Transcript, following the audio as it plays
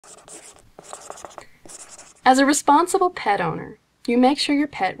As a responsible pet owner, you make sure your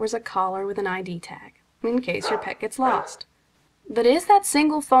pet wears a collar with an ID tag, in case your pet gets lost. But is that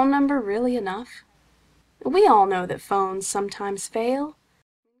single phone number really enough? We all know that phones sometimes fail,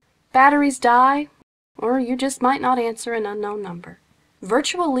 batteries die, or you just might not answer an unknown number.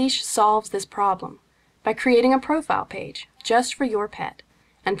 Virtual Leash solves this problem by creating a profile page just for your pet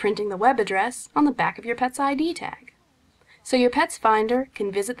and printing the web address on the back of your pet's ID tag. So your pet's finder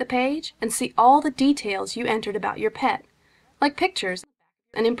can visit the page and see all the details you entered about your pet, like pictures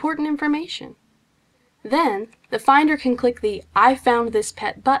and important information. Then, the finder can click the "I found this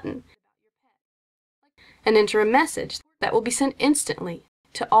pet" button and enter a message that will be sent instantly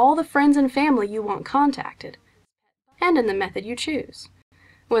to all the friends and family you want contacted, and in the method you choose,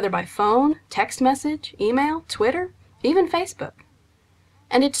 whether by phone, text message, email, Twitter, even Facebook.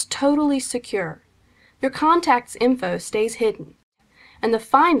 And it's totally secure. Your contact's info stays hidden, and the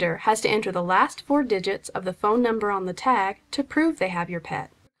finder has to enter the last 4 digits of the phone number on the tag to prove they have your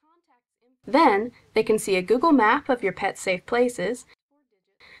pet. Then, they can see a Google map of your pet's safe places,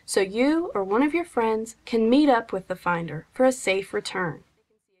 so you or one of your friends can meet up with the finder for a safe return.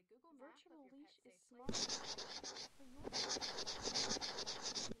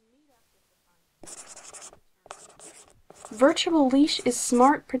 Virtual Leash is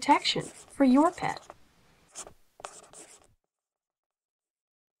smart protection for your pet.